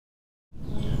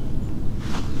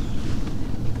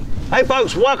Hey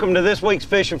folks, welcome to this week's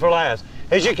Fishing for Laughs.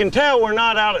 As you can tell, we're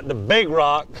not out at the Big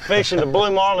Rock fishing the Blue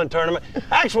Marlin tournament.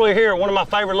 Actually, we're here at one of my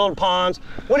favorite little ponds.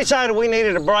 We decided we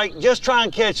needed a break, just try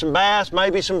and catch some bass,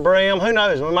 maybe some brim, who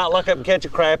knows, we might luck up and catch a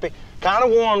crappie. Kind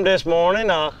of warm this morning,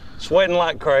 sweating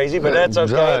like crazy, but that's okay,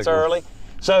 exactly. It's early.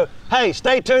 So, hey,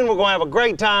 stay tuned, we're gonna have a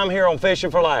great time here on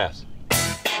Fishing for Laughs.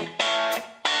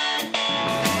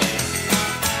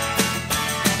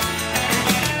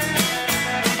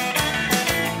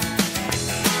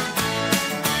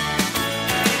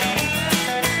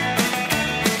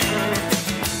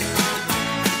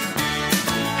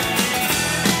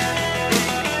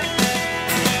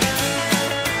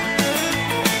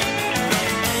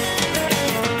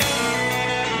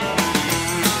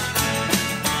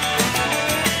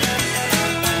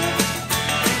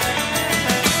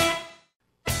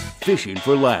 Fishing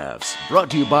for Laughs, brought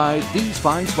to you by these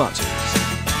fine sponsors.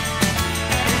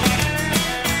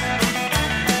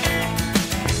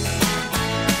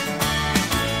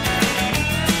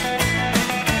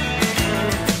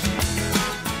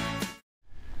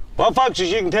 Well, folks,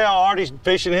 as you can tell, Artie's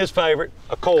fishing his favorite,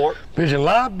 a cork. Fishing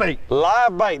live bait.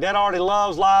 Live bait. That Artie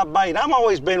loves live bait. I've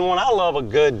always been one. I love a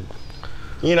good,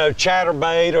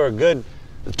 chatterbait or a good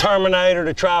Terminator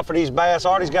to try for these bass.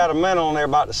 Artie's got a minnow on there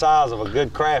about the size of a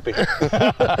good crappie.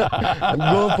 I'm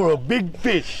going for a big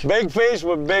fish. Big fish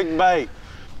with big bait.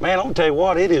 Man, I'm gonna tell you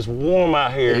what, it is warm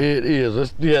out here. It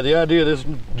is. Yeah, the idea of this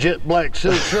jet black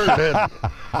silk shirt, that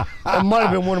might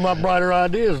have been one of my brighter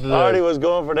ideas today. Artie was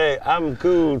going for that I'm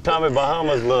cool Tommy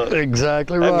Bahamas look.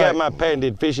 Exactly right. I've got my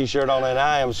patented fishy shirt on and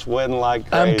I am sweating like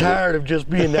crazy. I'm tired of just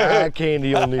being the eye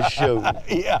candy on this show.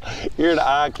 Yeah, you're the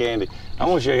eye candy. I'm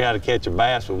gonna show you how to catch a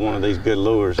bass with one of these good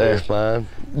lures here. That's fine.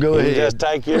 Go ahead. You just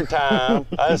take your time.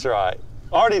 That's right.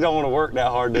 Artie don't want to work that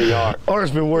hard, do you, Art?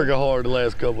 Artie's been working hard the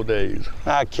last couple of days.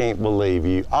 I can't believe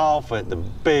you. Off at the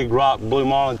Big Rock Blue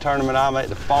Marlin tournament, I'm at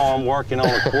the farm working on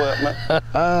equipment.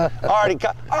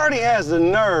 Artie has the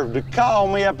nerve to call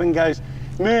me up and goes,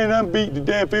 man, I'm beat to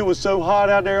death. It was so hot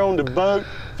out there on the boat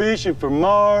fishing for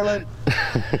marlin.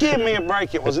 Give me a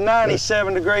break. It was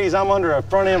 97 degrees. I'm under the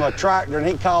front end of a tractor and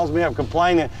he calls me up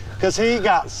complaining because he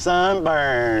got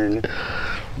sunburned.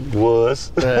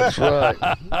 That's right.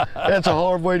 That's a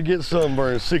hard way to get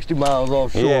sunburned, 60 miles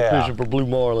offshore fishing for blue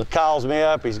marlin. Calls me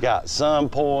up, he's got sun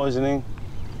poisoning.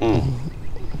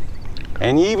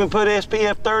 And you even put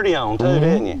SPF 30 on too,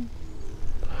 didn't you?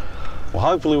 Well,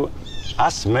 hopefully, I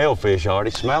smell fish,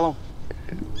 Artie. Smell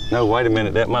them? No, wait a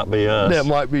minute, that might be us. That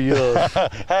might be us.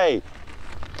 Hey,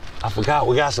 I forgot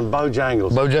we got some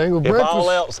Bojangles. Bojangle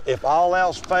breakfast. If all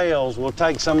else fails, we'll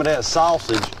take some of that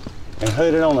sausage and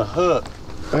hood it on a hook.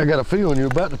 I got a feeling you're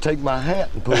about to take my hat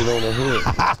and put it on a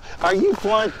hook. Are you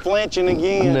flinching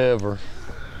again? Never.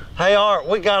 Hey, Art,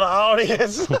 we got an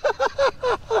audience.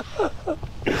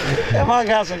 Have I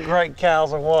got some great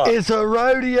cows or what? It's a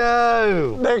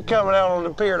rodeo. They're coming out on the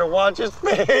pier to watch us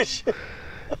fish.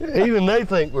 Even they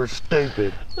think we're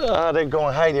stupid. They're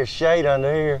going, hey, there's shade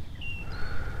under here.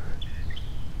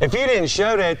 If you didn't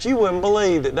show that, you wouldn't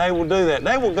believe that they will do that.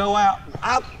 They will go out.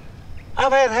 I've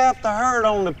had half the herd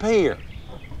on the pier.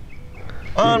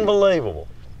 Unbelievable.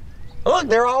 Look,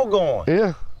 they're all going.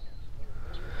 Yeah.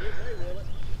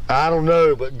 I don't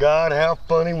know, but God, how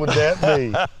funny would that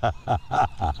be?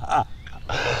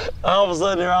 All of a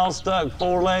sudden, they're all stuck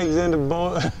 4 legs in the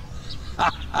boat.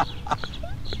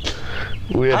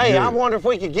 Hey, I wonder if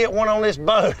we could get one on this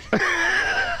boat.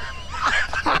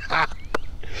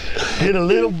 Get a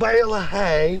little bale of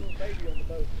hay.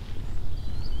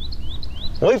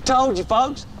 We've told you,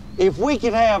 folks, if we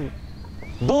could have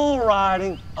bull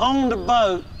riding on the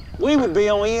boat, we would be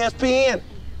on ESPN.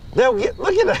 They'll get,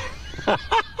 look at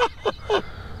that.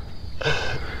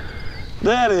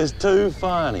 That is too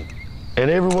funny. And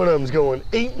every one of them's going,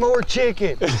 eat more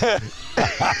chicken. Look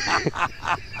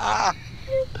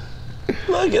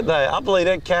at that. I believe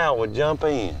that cow would jump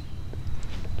in.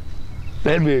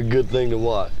 That'd be a good thing to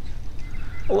watch.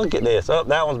 Look at this. Oh,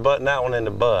 that one's butting that one in the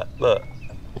butt. Look.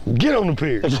 Get on the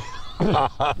pier.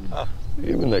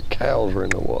 Even the cows are in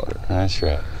the water. That's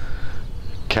right.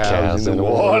 Cows in the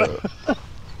water.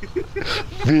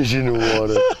 Fish in the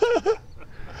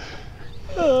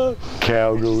water.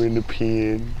 Cow go in the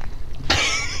pen.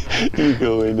 You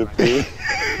go in the pen.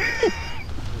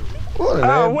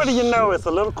 What do you know? It's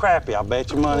a little crappie. I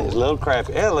bet you money it's a little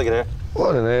crappie. Hey, look at that.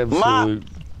 What an absolute.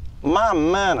 My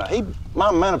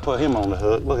minnow put him on the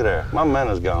hook. Look at that. My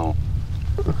minnow's gone.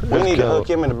 We need to hook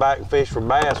him in the back and fish for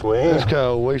bass with him. That's kind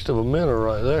of a waste of a minnow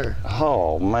right there.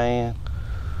 Oh, man.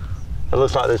 It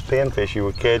looks like this pinfish you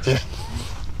were catching.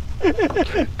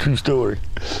 True story.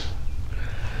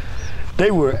 They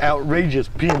were outrageous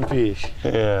pinfish.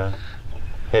 Yeah.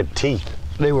 Had teeth.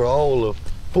 They were all of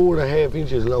 4.5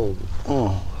 inches long.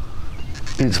 Oh.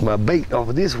 It's my bait off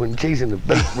of this one, chasing the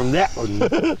bait from that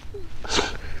one.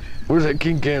 Where's that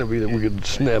king canopy that we could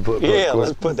snap up? Yeah,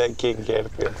 let's put that king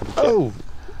canopy up. Oh,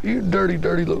 you dirty,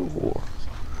 dirty little whore.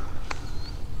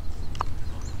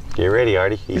 Get ready,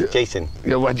 Artie. He's chasing.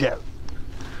 Yeah, watch out.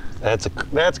 That's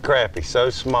crappie. So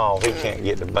small he can't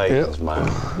get the bait in his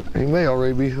mouth. He may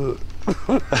already be hooked.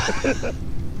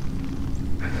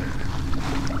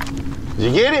 Did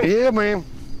you get him? Yeah, man.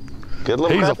 Good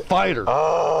little He's crappie. a fighter.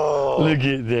 Oh. Look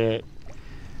at that.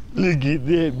 Look at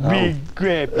that big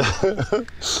crappie.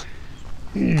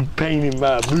 He's painting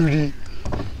my booty.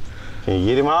 Can you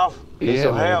get him off? Need Yeah,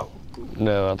 some man. help?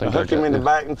 No, I think Hook him in the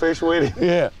back and fish with him?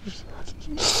 Yeah.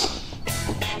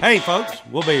 Hey, folks,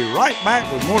 we'll be right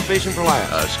back with more Fishing for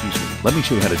Laughs. Excuse me. Let me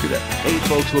show you how to do that. Hey,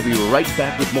 folks, we'll be right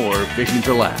back with more Fishing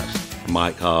for Laughs.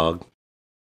 Mike Hogg.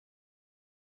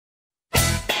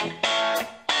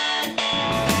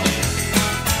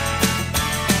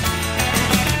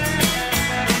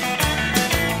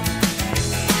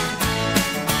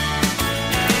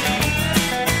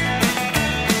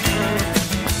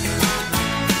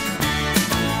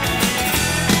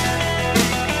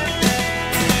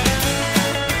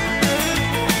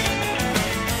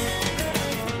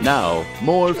 Now,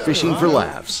 more Fishing for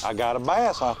Laughs. I got a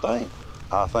bass, I think.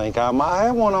 I think I might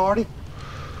have one, Artie.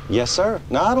 Yes, sir.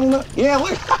 No, I don't know. Yeah,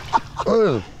 look.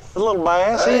 A little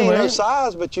bass. He Hey, ain't no man.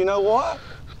 size, but you know what?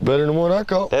 Better than one I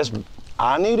caught.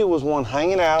 I knew there was one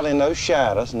hanging out in those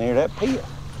shadows near that pier.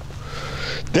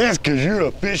 That's because you're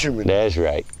a fisherman. That's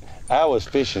right. I was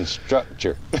fishing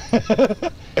structure.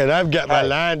 And I've got my Hey.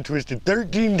 line twisted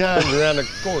 13 times around the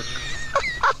cork.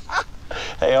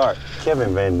 Hey, Art,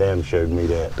 Kevin Van Dam showed me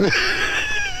that.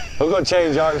 We're going to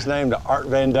change Art's name to Art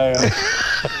Van Dam.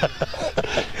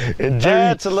 And Jerry,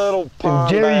 That's a little pond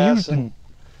Jerry bass. Houston.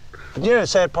 You know, the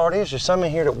sad part is there's some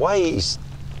in here that weighs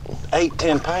 8,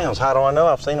 10 pounds. How do I know?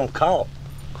 I've seen them caught.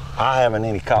 I haven't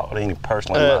any caught any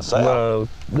personally myself.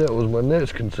 That was my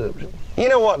next conception. You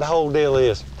know what the whole deal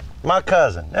is? My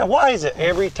cousin. Now, why is it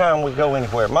every time we go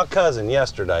anywhere? My cousin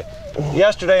yesterday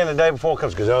and the day before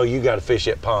comes, goes, oh, you got to fish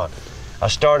that pond. I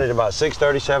started about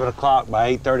 6:30, 7 o'clock.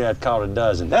 By 8:30, I'd caught a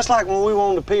dozen. That's like when we were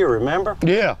on the pier, remember?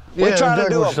 Yeah. We tried to exactly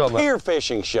do what you're a talking pier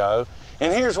fishing show,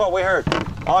 and here's what we heard.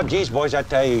 Oh, geez, boys, I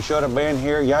tell you, you should have been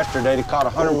here yesterday. They caught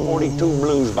 142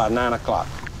 blues by 9 o'clock.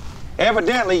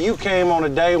 Evidently, you came on a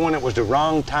day when it was the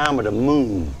wrong time of the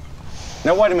moon.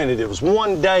 Now, wait a minute, it was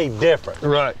one day different.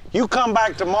 Right. You come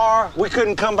back tomorrow, we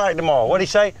couldn't come back tomorrow. What'd he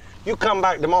say? You come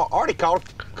back tomorrow, already caught a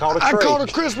tree. I caught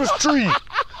a Christmas tree.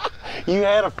 You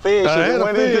had a fish I and had it a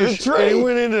went into the fish, tree. and it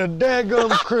went into a daggum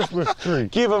Christmas tree.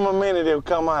 Give him a minute, he'll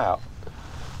come out.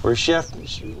 Where Chef,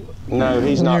 no,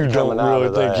 he's not You coming don't out really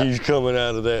of think that. he's coming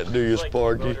out of that, do you,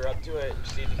 Sparky?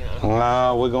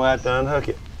 No, we're gonna have to unhook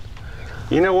it.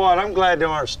 You know what? I'm glad there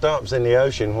aren't stumps in the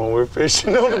ocean when we're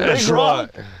fishing on a big That's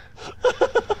rock. right.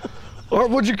 Art,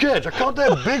 what'd you catch? I caught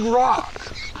that big rock.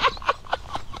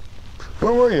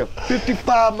 Where were you?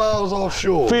 55 miles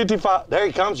offshore. 55. There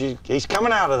he comes. He's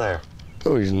coming out of there.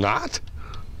 Oh, he's not?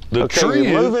 The Okay, tree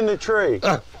you're is. moving the tree.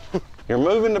 You're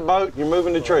moving the boat. You're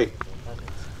moving the tree.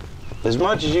 As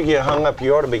much as you get hung up,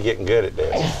 you ought to be getting good at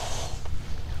this.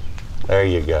 There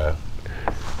you go.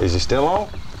 Is he still on?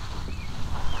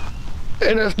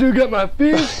 And I still got my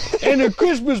fish and a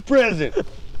Christmas present.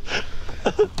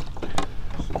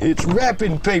 It's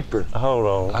wrapping paper. Hold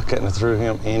on. I couldn't have threw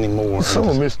him anymore. Some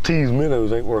of Miss T's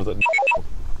minnows ain't worth it.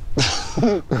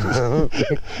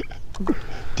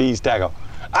 T's tackle.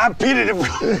 I pitied him.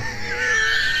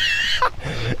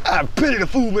 I pity the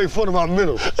fool make fun of my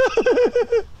minnows.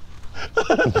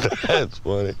 That's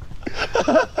funny.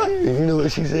 You know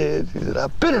what she said? She said, I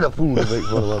pity the fool to make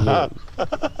fun of my minnows.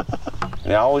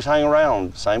 And they always hang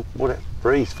around. Same with that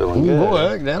breeze feeling good.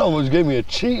 Boy, that almost gave me a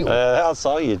chill. I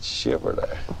saw you shiver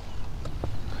there.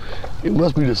 It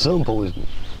must be the sun poisoning.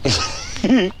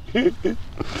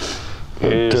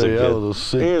 Here's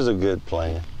a good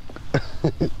plan.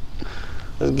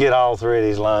 Let's get all three of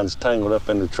these lines tangled up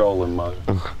in the trolling mode.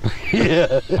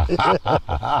 Yeah.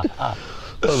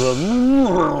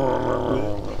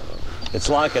 It's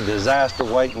like a disaster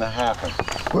waiting to happen.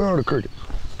 Where are the crickets?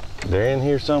 They're in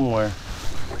here somewhere.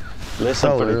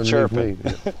 Listen for the chirping.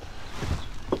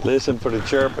 Listen for the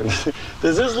chirping.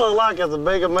 Does this look like it's a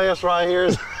big a mess right here?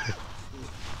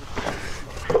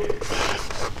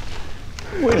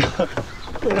 We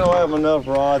don't have enough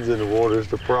rods in the waters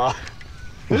to fry.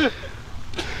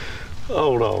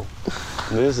 Hold on.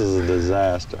 This is a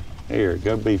disaster. Here,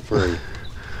 go be free.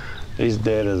 He's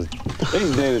dead as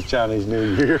Chinese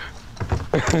New Year.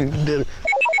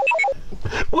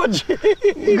 What'd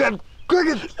You got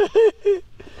crickets.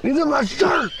 He's in my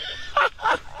shirt.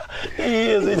 He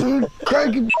is.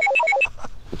 Cranky.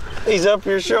 He's up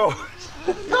your shore.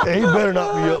 Hey, he better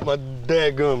not be up my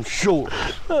daggum short.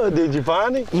 Did you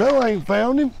find him? No, I ain't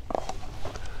found him.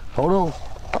 Hold on.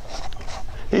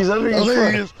 He's under your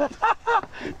There he is.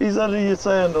 He's under your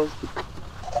sandals.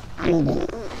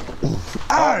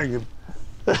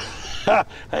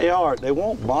 Hey, Art, they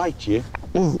won't bite you.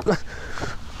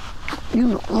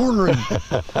 You ornery.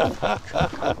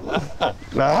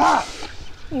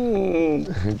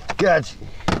 Gotcha.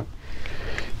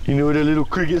 You know what a little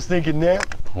cricket's thinking now?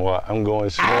 What? I'm going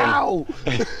swimming. Ow!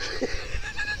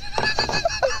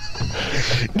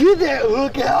 Get that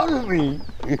hook out of me.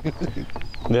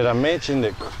 Did I mention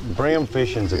that brim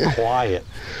fishing's a quiet?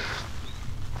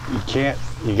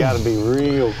 You gotta be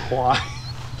real quiet.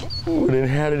 Well, then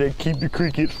how do they keep the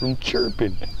crickets from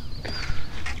chirping?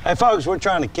 Hey folks, we're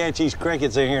trying to catch these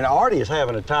crickets in here, and Artie is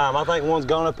having a time. I think one's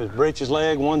gone up his breeches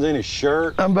leg, one's in his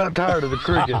shirt. I'm about tired of the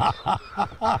crickets.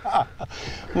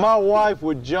 My wife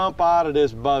would jump out of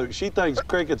this boat. She thinks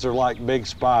crickets are like big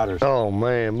spiders. Oh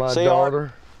man, my See,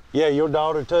 daughter. Yeah, your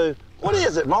daughter too. What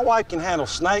is it? My wife can handle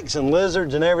snakes and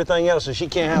lizards and everything else, and she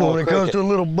can't handle When a it comes cricket. to a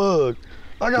little bug,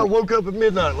 I got woke up at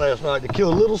midnight last night to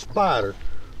kill a little spider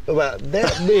about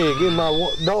that big in my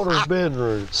daughter's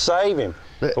bedroom. Save him.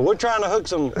 But we're trying to hook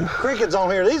some crickets on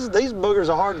here. These boogers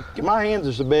are hard. My hands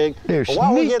are so big. They're But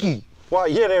while we're sneaky.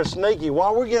 Yeah, they're sneaky.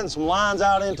 While we're getting some lines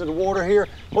out into the water here,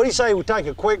 what do you say we take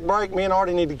a quick break? Me and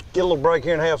Artie need to get a little break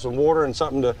here and have some water and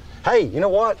something to. Hey, you know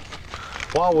what?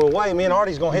 While we're away, me and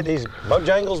Artie's gonna hit these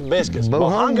Bojangles biscuits.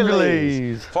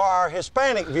 Bohongalis. For our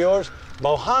Hispanic viewers,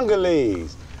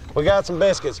 Bohongalis. We got some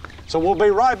biscuits. So we'll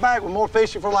be right back with more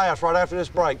Fishing for Laughs right after this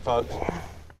break, folks.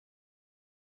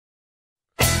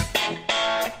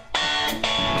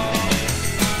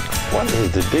 What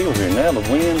is the deal here? Now the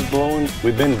wind's blowing.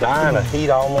 We've been dying of heat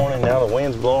all morning. Now the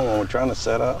wind's blowing when we're trying to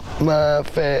set up. My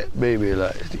fat baby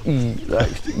likes to eat,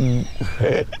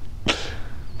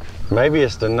 Maybe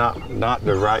it's not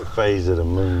the right phase of the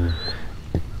moon.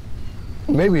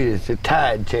 Maybe it's a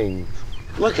tide change.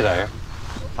 Look at there.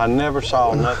 I never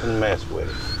saw nothing mess with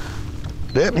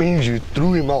it. That means you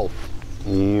threw him off.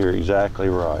 You're exactly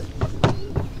right.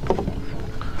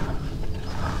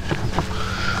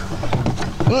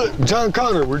 Look, John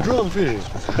Connor, we're drum fishing.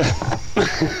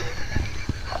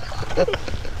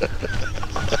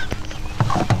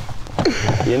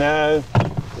 You know,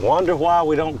 wonder why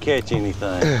we don't catch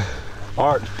anything.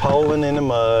 Art's poling in the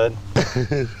mud,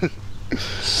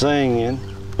 singing.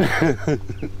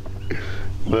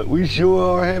 But we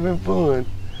sure are having fun.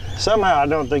 Somehow I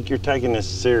don't think you're taking this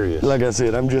serious. Like I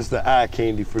said, I'm just the eye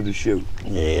candy for the show.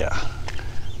 Yeah,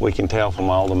 we can tell from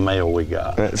all the mail we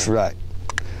got. That's right.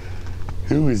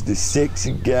 Who is the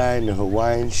sexy guy in the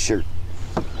Hawaiian shirt?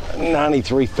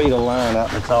 93 feet of line out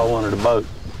in the tall under the boat.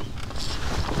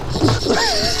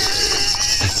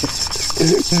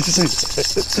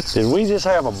 Did we just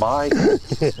have a bite?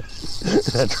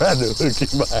 I tried to hook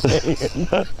him by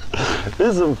hand.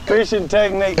 There's some fishing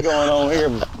technique going on here,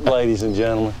 ladies and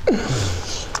gentlemen.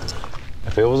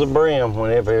 If it was a brim,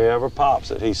 whenever he ever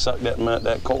pops it, he sucked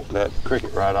that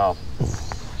cricket right off.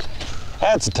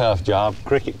 That's a tough job,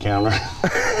 cricket counter.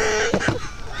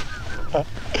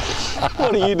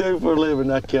 What do you do for a living?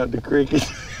 I count the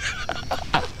crickets.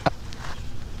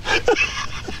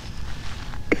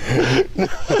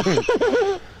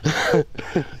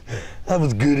 I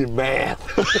was good at math.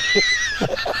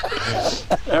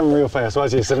 I'm real fast.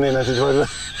 Watch this. 17, 19, 20.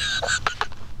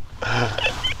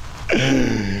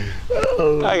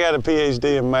 I got a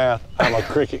PhD in math. I'm a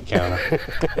cricket counter.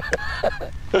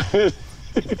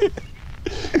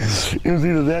 It was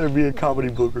either that or be a comedy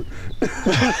booker.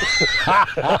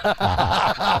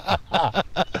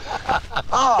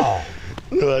 Oh!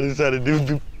 So I decided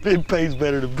it pays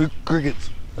better to book crickets.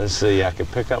 Let's see, I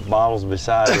could pick up bottles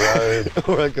beside the road.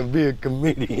 Or I could be a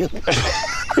comedian.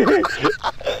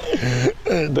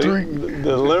 The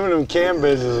aluminum can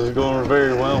business is going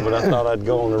very well, but I thought I'd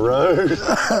go on the road.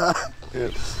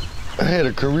 I had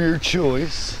a career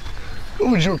choice.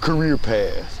 What was your career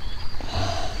path?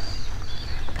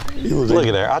 Look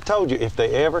at there. I told you, if they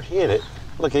ever hit it,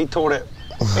 look, he tore that,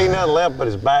 ain't nothing left but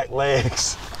his back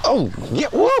legs. Oh,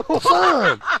 Get whoa!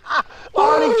 son!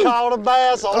 Already caught a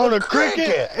bass on On a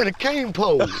cricket and a cane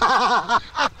pole.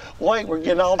 Wait, we're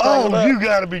getting all tangled Oh, up. you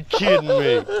gotta be kidding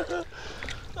me. Look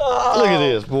at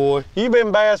this, boy. You've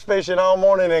been bass fishing all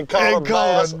morning and caught And a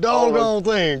bass caught a doggone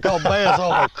thing. Caught bass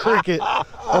off a cricket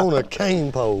on a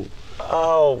cane pole.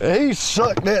 Oh. He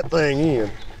sucked that thing in.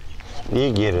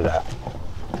 You get it out.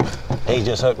 He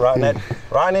just hooked right in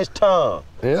his tongue.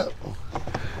 Yep.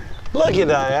 Look at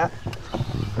that.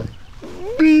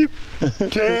 Beep.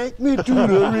 Take me to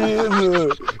the river.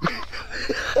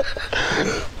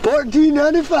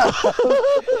 1495.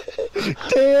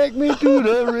 Take me to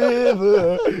the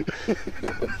river.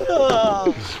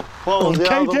 What was the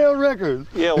other one? K-Tail Records.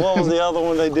 Yeah, what was the other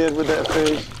one they did with that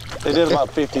fish? They did about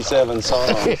 57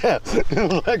 songs. Yeah,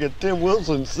 it was like a Tim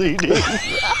Wilson CD.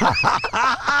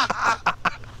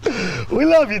 We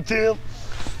love you, Tim.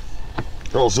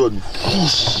 All of a sudden.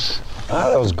 Oh,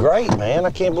 that was great, man.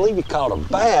 I can't believe he caught a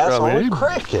bass on a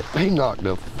cricket. He knocked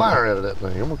the fire out of that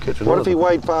thing. I'm gonna catch another. What if he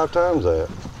weighed 5 times that?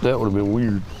 That would have been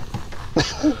weird.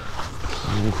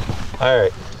 All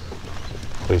right.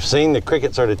 We've seen the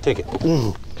crickets are the ticket.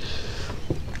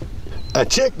 I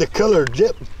checked the color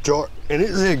depth chart and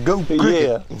it said go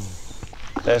cricket. Yeah,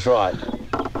 that's right.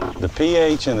 The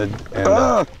pH and the...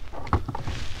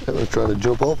 I was trying to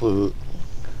jump off the hook.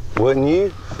 Wouldn't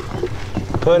you?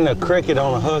 Putting a cricket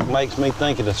on a hook makes me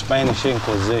think of the Spanish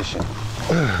Inquisition.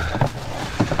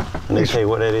 Let me tell you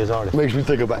what that is, Artie. Makes me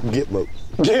think about Gitmo.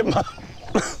 Gitmo.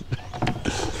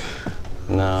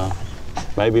 No.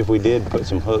 Maybe if we did put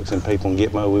some hooks in people in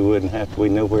Gitmo, we wouldn't have to. We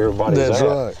know where everybody's at. That's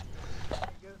right.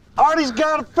 Artie's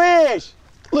got a fish.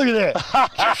 Look at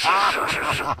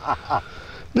that.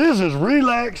 This is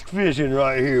relaxed fishing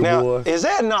right here, Now, boy. is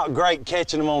that not great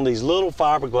catching them on these little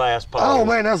fiberglass poles? Oh,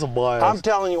 man, that's a blast. I'm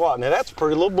telling you what, now that's a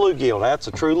pretty little bluegill. That's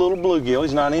a true little bluegill.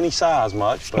 He's not any size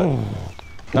much, but...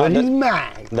 But he's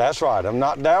mine. That's right. I'm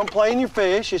not downplaying your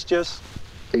fish. It's just...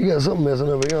 You got something messing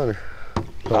over yonder.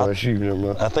 Oh, that's you, never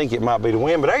mind. I think it might be the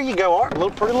wind, but there you go, Art.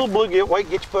 Pretty little bluegill. Wait,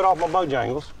 get your foot off my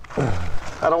Bojangles.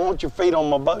 I don't want your feet on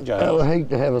my Bojangles. I would hate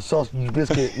to have a sausage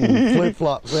biscuit and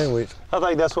flip-flop sandwich. I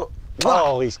think that's what...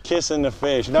 Oh, he's kissing the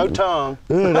fish. No tongue.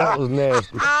 Ooh, that was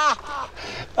nasty.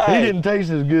 Hey, He didn't taste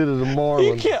as good as a marlin.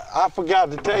 you can't, I forgot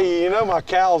to tell you, you know my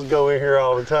cows go in here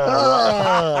all the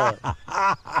time.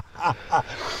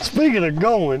 Speaking of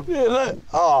going.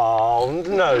 Oh,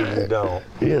 no you don't.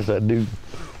 Yes, I do.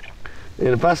 And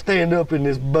if I stand up in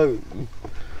this boat,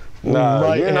 we No,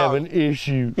 might you're have not. an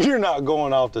issue. You're not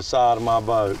going off the side of my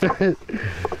boat.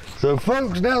 So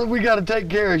folks, now that we got to take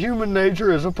care of human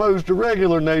nature as opposed to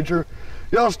regular nature,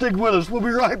 y'all stick with us. We'll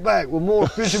be right back with more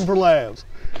Fishing for Laughs.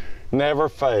 Never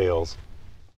fails.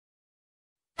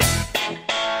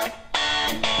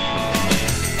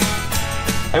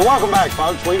 Hey, welcome back,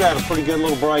 folks. We've had a pretty good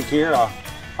little break here. I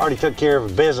already took care of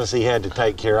a business he had to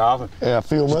take care of. Yeah, I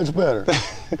feel much better.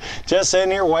 Just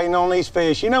sitting here waiting on these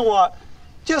fish. You know what?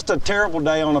 Just a terrible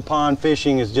day on the pond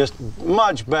fishing is just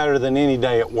much better than any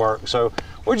day at work. So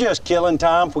we're just killing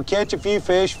time. If we catch a few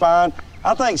fish, fine.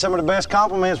 I think some of the best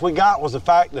compliments we got was the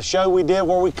fact the show we did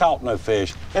where we caught no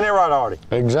fish. Isn't that right, Artie?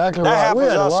 Exactly That right. We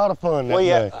happens had a us- lot of fun that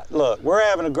day. Look, we're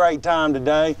having a great time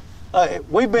today.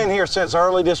 We've been here since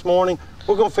early this morning.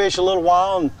 We're gonna fish a little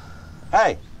while, and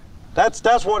hey, that's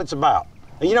what it's about.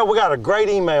 And you know, we got a great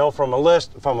email from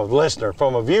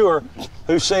a viewer,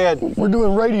 who said We're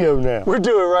doing radio now. we're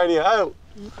doing radio. Oh,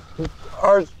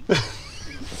 our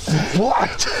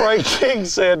What? Frank King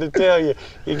said to tell you,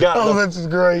 you got. Oh, the, that's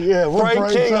great. Yeah. What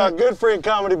Frank King, say? our good friend,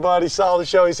 comedy buddy, saw the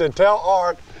show. He said, "Tell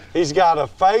Art he's got a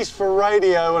face for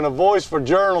radio and a voice for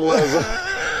journalism."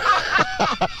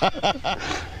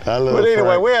 I love But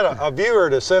anyway, Frank. we had a viewer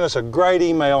that sent us a great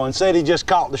email and said he just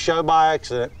caught the show by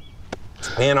accident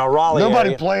in our Raleigh Nobody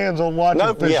area. plans on watching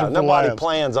Fishing for Nobody Laughs.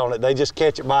 plans on it. They just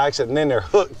catch it by accident and then they're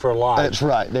hooked for life. That's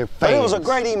right. They're fans. But it was a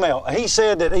great email. He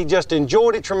said that he just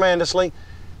enjoyed it tremendously.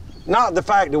 Not the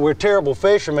fact that we're terrible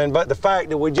fishermen, but the fact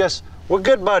that we're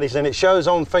good buddies and it shows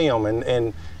on film.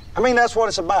 And I mean, that's what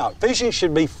it's about. Fishing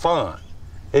should be fun.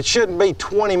 It shouldn't be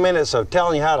 20 minutes of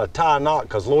telling you how to tie a knot,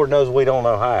 because Lord knows we don't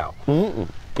know how.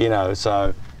 You know,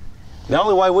 so the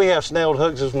only way we have snailed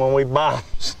hooks is when we buy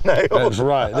snails. That's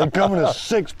right. They come in a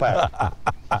 6-pack.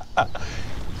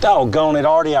 Doggone it,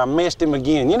 Artie, I missed him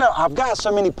again. You know, I've got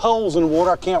so many poles in the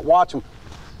water, I can't watch them.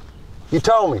 You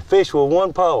told me, fish with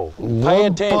one pole. Pay One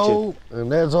attention. pole,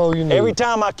 and that's all you need. Every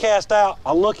time I cast out,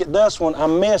 I look at this one, I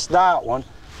miss that one.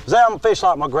 Because I'm a fish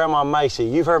like my grandma Macy.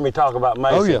 You've heard me talk about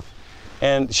Macy. Oh, yeah.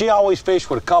 And she always fished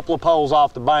with a couple of poles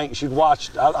off the bank. She'd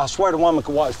watch, I swear the woman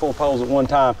could watch 4 poles at one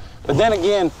time. But then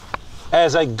again,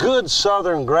 as a good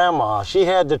Southern grandma, she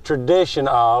had the tradition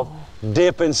of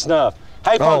dipping snuff.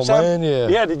 Hey, folks, man, yeah.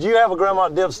 Yeah, did you have a grandma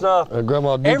that dipped snuff?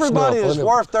 Grandma dipped Everybody snuff, that's wasn't it?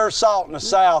 worth their salt in the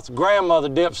South, grandmother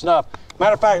dipped snuff.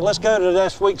 Matter of fact, let's go to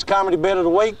this week's comedy bit of the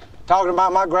week, talking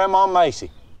about my grandma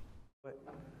Macy.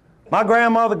 My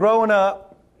grandmother growing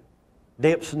up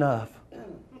dipped snuff.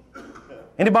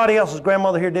 Anybody else's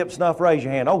grandmother here dip snuff? Raise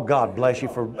your hand. Oh, God bless you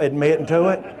for admitting to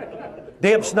it.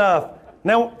 Dip snuff.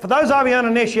 Now, for those of you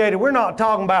uninitiated, we're not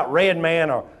talking about Red Man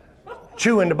or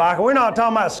chewing tobacco. We're not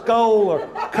talking about Skoal or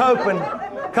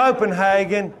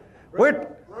Copenhagen. We're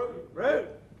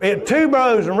Two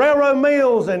Bros and Railroad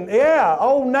Mills and yeah,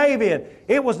 Old Navy. And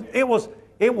it was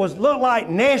looked like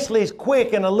Nestle's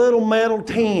Quick in a little metal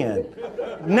tin.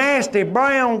 Nasty,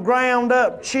 brown, ground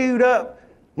up, chewed up,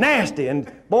 nasty.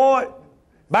 And boy,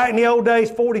 back in the old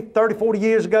days, 30, 40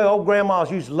 years ago, old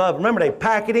grandmas used to love it. Remember, they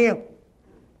pack it in.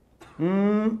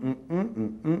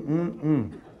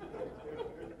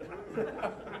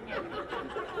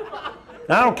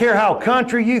 Now, I don't care how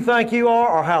country you think you are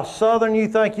or how southern you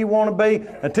think you want to be,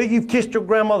 until you've kissed your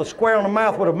grandmother square on the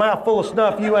mouth with a mouthful of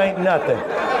snuff, you ain't nothing.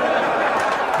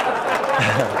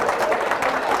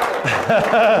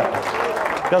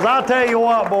 Because I'll tell you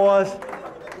what, boys,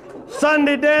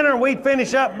 Sunday dinner, we'd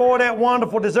finish up, boy, that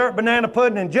wonderful dessert banana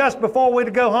pudding, and just before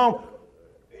we'd go home,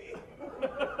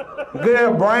 get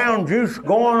that brown juice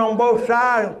going on both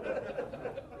sides.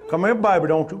 Come here, baby,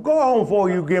 don't you go home before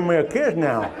you give me a kiss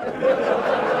now.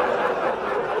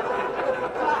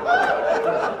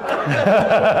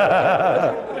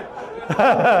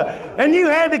 And you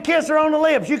had to kiss her on the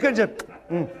lips. You could just,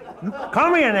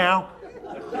 come here now.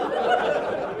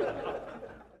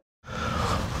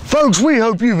 Folks, we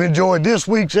hope you've enjoyed this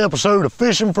week's episode of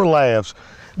Fishing for Laughs.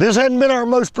 This hadn't been our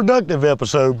most productive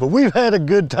episode, but we've had a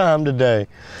good time today.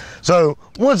 So,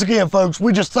 once again, folks,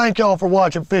 we just thank y'all for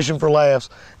watching Fishing for Laughs,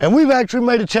 and we've actually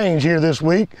made a change here this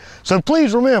week. So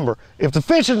please remember, if the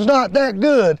fishing's not that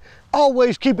good,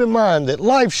 always keep in mind that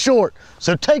life's short,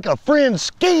 so take a friend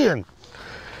skiing.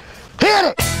 Hit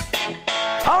it!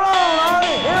 Hold on,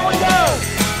 Artie, here we go.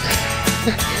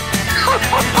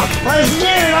 Let's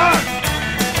get it, Art!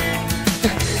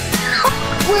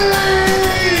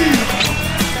 Whee!